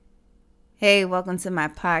Hey, welcome to my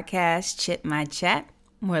podcast, Chip My Chat,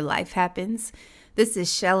 where life happens. This is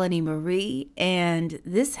Shelanie Marie, and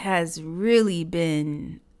this has really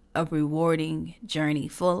been a rewarding journey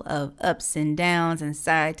full of ups and downs and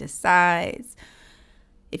side to sides.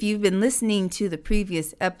 If you've been listening to the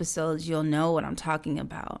previous episodes, you'll know what I'm talking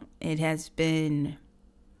about. It has been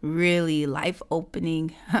really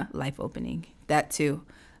life-opening, that too,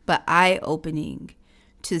 but eye-opening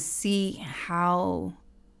to see how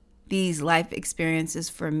these life experiences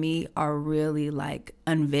for me are really like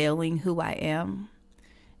unveiling who I am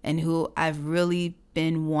and who I've really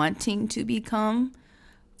been wanting to become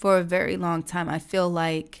for a very long time. I feel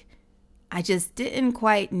like I just didn't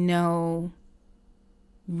quite know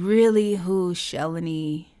really who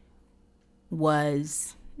Shelanie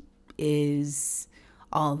was, is,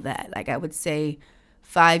 all that. Like I would say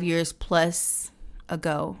 5 years plus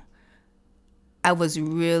ago, I was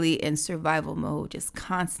really in survival mode, just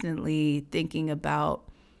constantly thinking about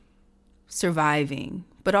surviving,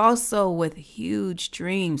 but also with huge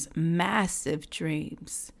dreams, massive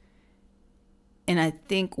dreams. And I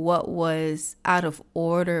think what was out of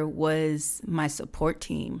order was my support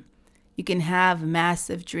team. You can have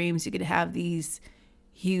massive dreams, you can have these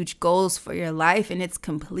huge goals for your life, and it's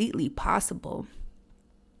completely possible.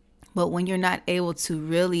 But when you're not able to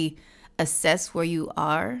really assess where you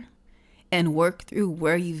are and work through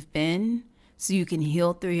where you've been so you can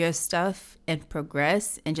heal through your stuff and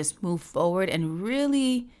progress and just move forward and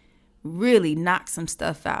really, really knock some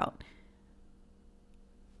stuff out.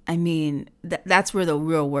 I mean, that's where the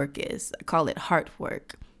real work is. I call it heart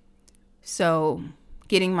work. So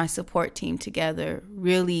getting my support team together,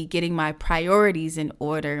 really getting my priorities in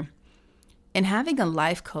order, and having a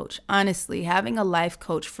life coach. Honestly, having a life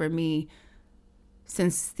coach for me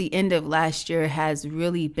since the end of last year has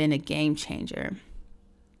really been a game changer.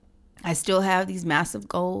 I still have these massive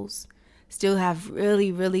goals, still have really,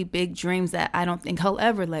 really big dreams that I don't think I'll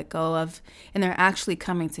ever let go of, and they're actually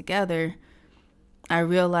coming together. I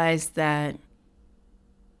realized that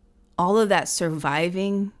all of that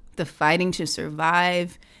surviving, the fighting to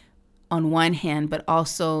survive on one hand, but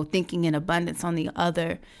also thinking in abundance on the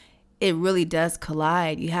other, it really does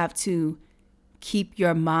collide. You have to keep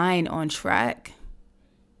your mind on track.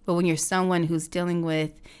 But when you're someone who's dealing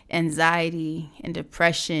with anxiety and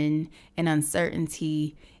depression and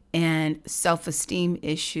uncertainty and self-esteem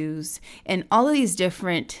issues and all of these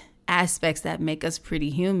different aspects that make us pretty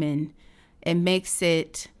human, it makes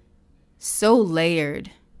it so layered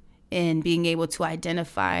in being able to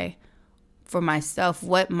identify for myself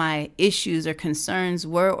what my issues or concerns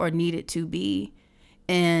were or needed to be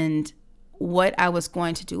and what I was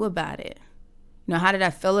going to do about it. You know, how did I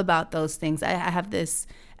feel about those things? I have this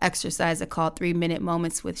exercise I call 3-minute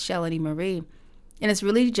moments with Shelanie Marie. And it's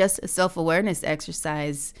really just a self-awareness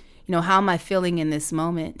exercise. You know, how am I feeling in this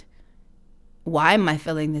moment? Why am I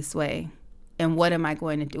feeling this way? And what am I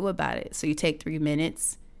going to do about it? So you take 3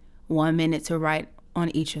 minutes, 1 minute to write on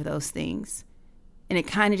each of those things. And it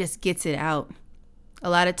kind of just gets it out. A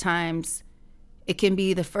lot of times it can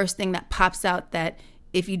be the first thing that pops out that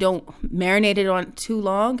if you don't marinate it on too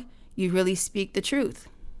long, you really speak the truth.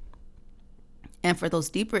 And for those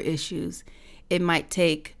deeper issues, it might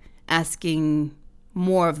take asking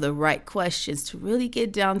more of the right questions to really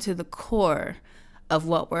get down to the core of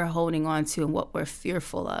what we're holding on to and what we're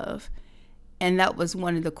fearful of. And that was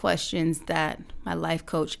one of the questions that my life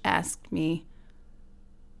coach asked me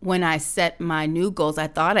when I set my new goals. I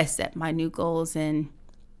thought I set my new goals, and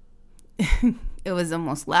it was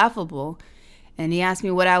almost laughable. And he asked me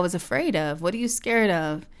what I was afraid of. What are you scared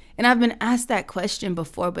of? And I've been asked that question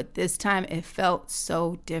before, but this time it felt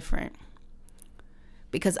so different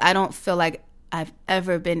because I don't feel like I've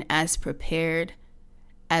ever been as prepared,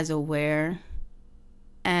 as aware,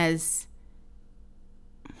 as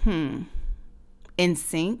in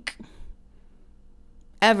sync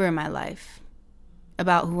ever in my life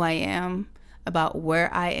about who I am, about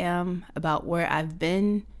where I am, about where I've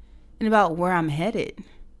been, and about where I'm headed.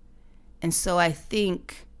 And so I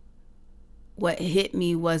think what hit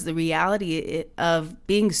me was the reality of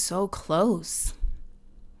being so close.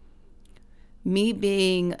 Me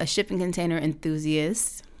being a shipping container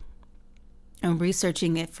enthusiast and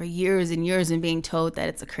researching it for years and years and being told that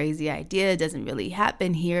it's a crazy idea, it doesn't really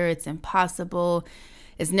happen here, it's impossible,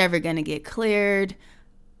 it's never going to get cleared.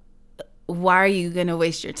 Why are you going to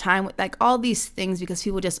waste your time with like all these things because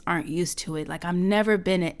people just aren't used to it? Like I've never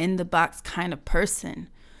been an in-the-box kind of person.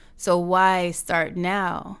 So why start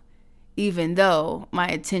now? Even though my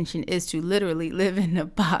intention is to literally live in a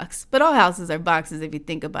box. But all houses are boxes if you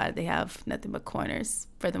think about it. They have nothing but corners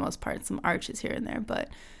for the most part, some arches here and there. But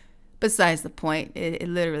besides the point. It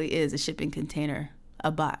literally is a shipping container,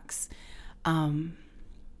 a box. And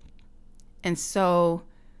so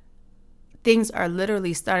things are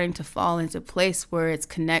literally starting to fall into place, where it's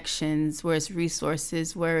connections, where it's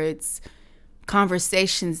resources, where it's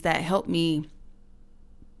conversations that help me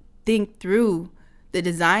think through the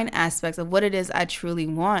design aspects of what it is I truly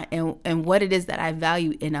want, and what it is that I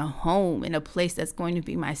value in a home, in a place that's going to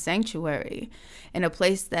be my sanctuary, in a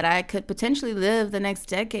place that I could potentially live the next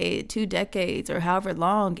decade, 2 decades, or however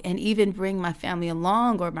long, and even bring my family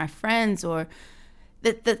along, or my friends, or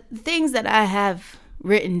the things that I have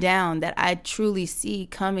written down that I truly see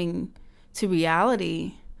coming to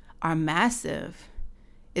reality are massive.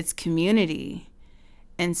 It's community.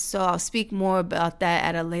 And so I'll speak more about that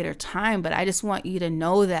at a later time, but I just want you to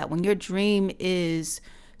know that when your dream is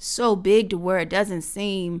so big to where it doesn't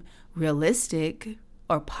seem realistic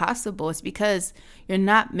or possible, it's because you're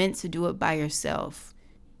not meant to do it by yourself.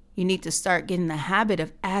 You need to start getting the habit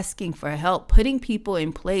of asking for help, putting people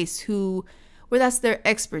in place where that's their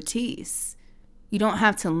expertise. You don't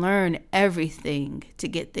have to learn everything to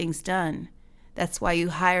get things done. That's why you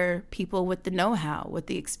hire people with the know-how, with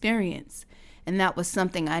the experience. And that was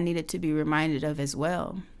something I needed to be reminded of as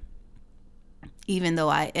well. Even though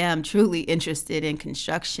I am truly interested in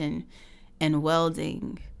construction and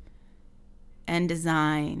welding and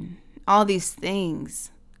design, all these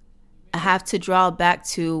things, I have to draw back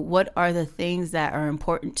to what are the things that are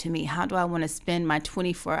important to me? How do I want to spend my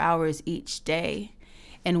 24 hours each day?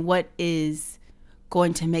 And what is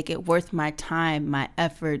going to make it worth my time, my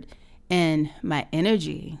effort, and my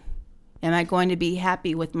energy? Am I going to be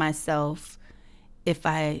happy with myself if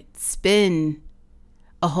I spend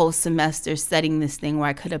a whole semester studying this thing where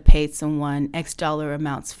I could have paid someone X dollar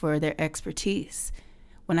amounts for their expertise,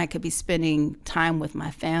 when I could be spending time with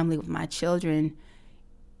my family, with my children,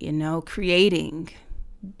 creating?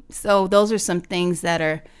 So those are some things that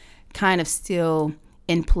are kind of still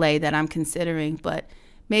in play that I'm considering, but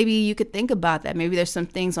maybe you could think about that. Maybe there's some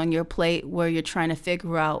things on your plate where you're trying to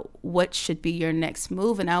figure out what should be your next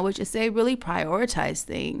move. And I would just say really prioritize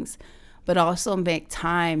things, but also make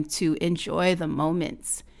time to enjoy the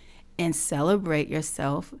moments and celebrate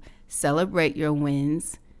yourself, celebrate your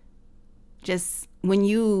wins. Just when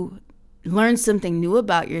you learn something new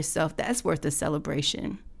about yourself, that's worth a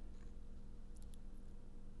celebration.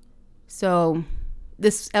 So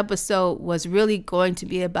this episode was really going to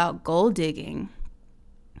be about gold digging.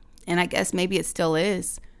 And I guess maybe it still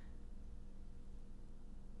is.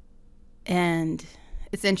 And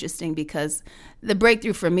it's interesting because the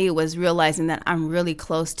breakthrough for me was realizing that I'm really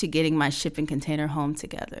close to getting my shipping container home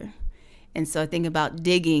together. And so I think about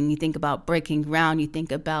digging, you think about breaking ground, you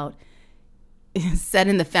think about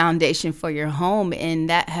setting the foundation for your home. And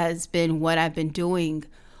that has been what I've been doing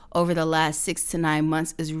over the last 6 to 9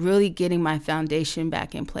 months, is really getting my foundation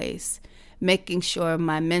back in place, making sure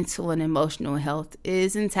my mental and emotional health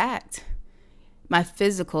is intact. My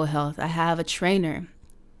physical health, I have a trainer.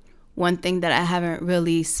 One thing that I haven't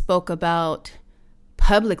really spoke about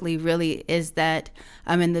publicly really is that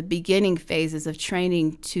I'm in the beginning phases of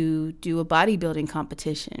training to do a bodybuilding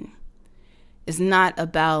competition. It's not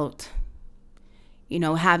about,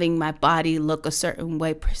 having my body look a certain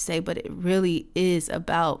way per se, but it really is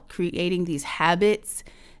about creating these habits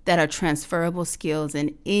that are transferable skills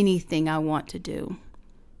in anything I want to do.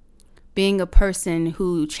 Being a person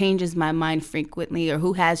who changes my mind frequently, or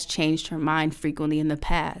who has changed her mind frequently in the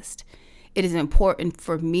past, it is important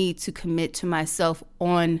for me to commit to myself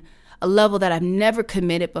on a level that I've never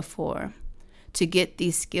committed before, to get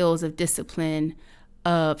these skills of discipline,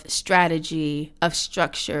 of strategy, of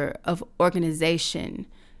structure, of organization,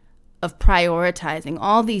 of prioritizing,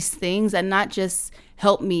 all these things that not just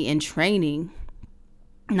help me in training,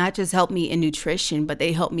 not just help me in nutrition, but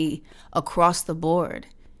they help me across the board.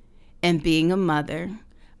 And being a mother,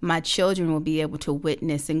 my children will be able to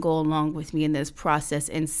witness and go along with me in this process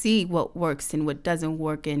and see what works and what doesn't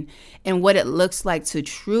work, and what it looks like to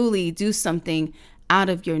truly do something out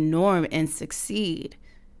of your norm and succeed.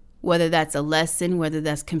 Whether that's a lesson, whether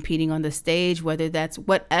that's competing on the stage, whether that's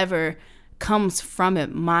whatever comes from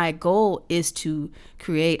it, my goal is to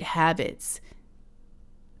create habits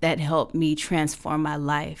that help me transform my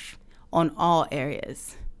life on all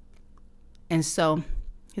areas. And so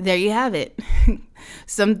there you have it.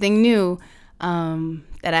 Something new that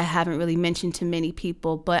I haven't really mentioned to many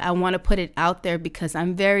people, but I want to put it out there because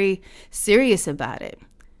I'm very serious about it.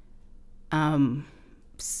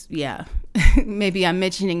 Yeah, maybe I'm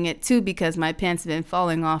mentioning it too because my pants have been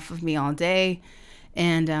falling off of me all day,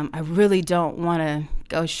 and I really don't want to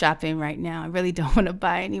go shopping right now. I really don't want to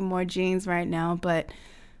buy any more jeans right now, but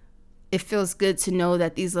it feels good to know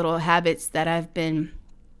that these little habits that I've been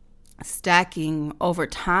stacking over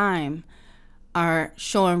time are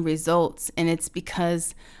showing results. And it's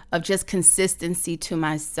because of just consistency to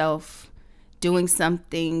myself, doing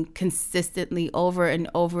something consistently over and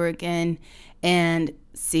over again and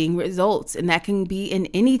seeing results. And that can be in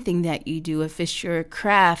anything that you do. If it's your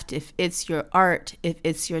craft, if it's your art, if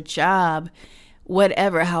it's your job,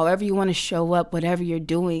 whatever, however you want to show up, whatever you're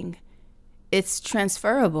doing, it's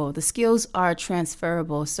transferable. The skills are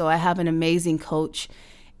transferable. So I have an amazing coach,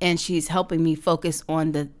 and she's helping me focus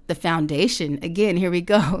on the foundation. Again, here we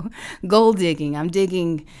go. Gold digging. I'm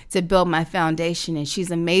digging to build my foundation, and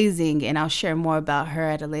she's amazing. And I'll share more about her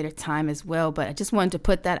at a later time as well. But I just wanted to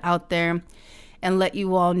put that out there and let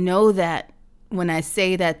you all know that when I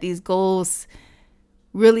say that these goals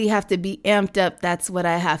really have to be amped up, that's what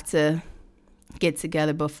I have to get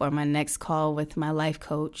together before my next call with my life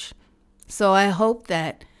coach. So I hope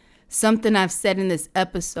that something I've said in this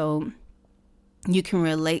episode you can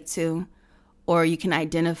relate to, or you can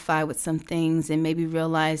identify with some things and maybe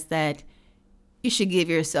realize that you should give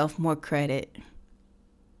yourself more credit.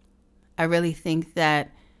 I really think that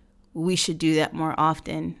we should do that more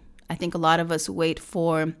often. I think a lot of us wait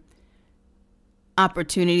for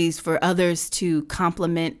opportunities for others to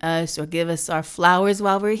compliment us or give us our flowers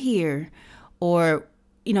while we're here, or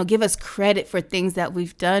give us credit for things that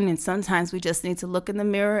we've done. And sometimes we just need to look in the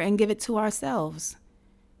mirror and give it to ourselves.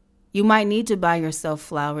 You might need to buy yourself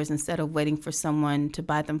flowers instead of waiting for someone to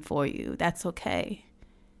buy them for you. That's okay.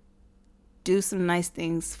 Do some nice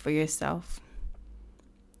things for yourself.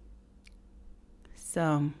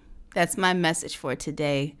 So that's my message for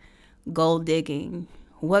today. Goal digging.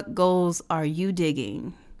 What goals are you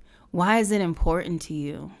digging? Why is it important to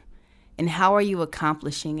you? And how are you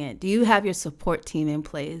accomplishing it? Do you have your support team in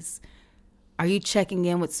place? Are you checking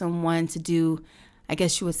in with someone to do, I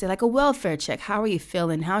guess you would say, like a welfare check? How are you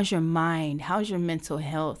feeling? How's your mind? How's your mental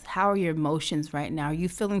health? How are your emotions right now? Are you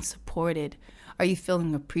feeling supported? Are you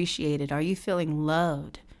feeling appreciated? Are you feeling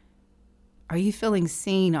loved? Are you feeling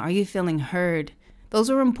seen? Are you feeling heard?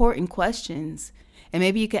 Those are important questions. And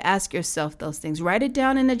maybe you could ask yourself those things. Write it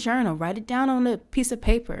down in a journal. Write it down on a piece of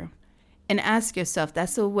paper and ask yourself.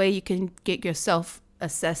 That's a way you can get your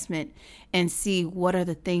self-assessment and see what are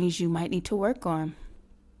the things you might need to work on.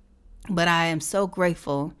 But I am so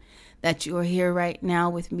grateful that you are here right now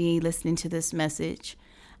with me listening to this message.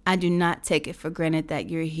 I do not take it for granted that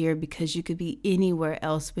you're here, because you could be anywhere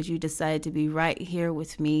else, but you decided to be right here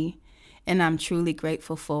with me. And I'm truly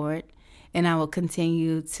grateful for it. And I will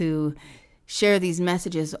continue to share these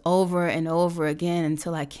messages over and over again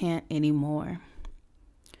until I can't anymore.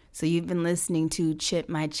 So you've been listening to Chip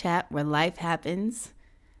My Chat, where life happens,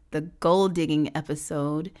 the gold digging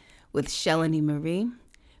episode with Shelanie Marie.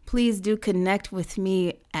 Please do connect with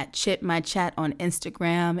me at Chip My Chat on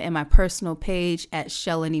Instagram and my personal page at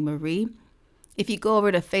Shelanie Marie. If you go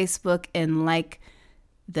over to Facebook and like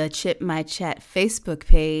the Chip My Chat Facebook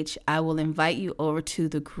page, I will invite you over to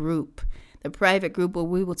the group, the private group, where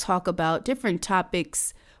we will talk about different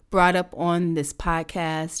topics brought up on this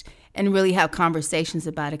podcast and really have conversations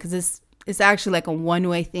about it, because it's actually like a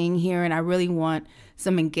one-way thing here, and I really want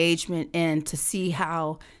some engagement and to see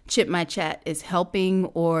how Chip My Chat is helping,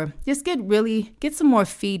 or just get some more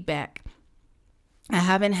feedback. I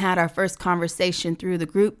haven't had our first conversation through the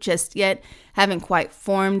group just yet, haven't quite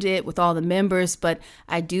formed it with all the members, but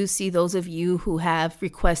I do see those of you who have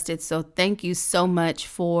requested, so thank you so much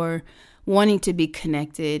for wanting to be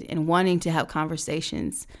connected and wanting to have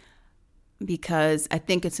conversations, because I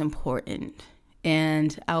think it's important,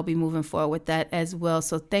 and I'll be moving forward with that as well.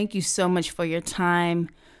 So thank you so much for your time.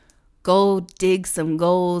 Go dig some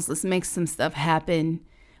goals. Let's make some stuff happen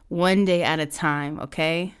one day at a time,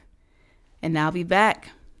 okay? And I'll be back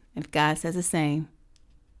if God says the same.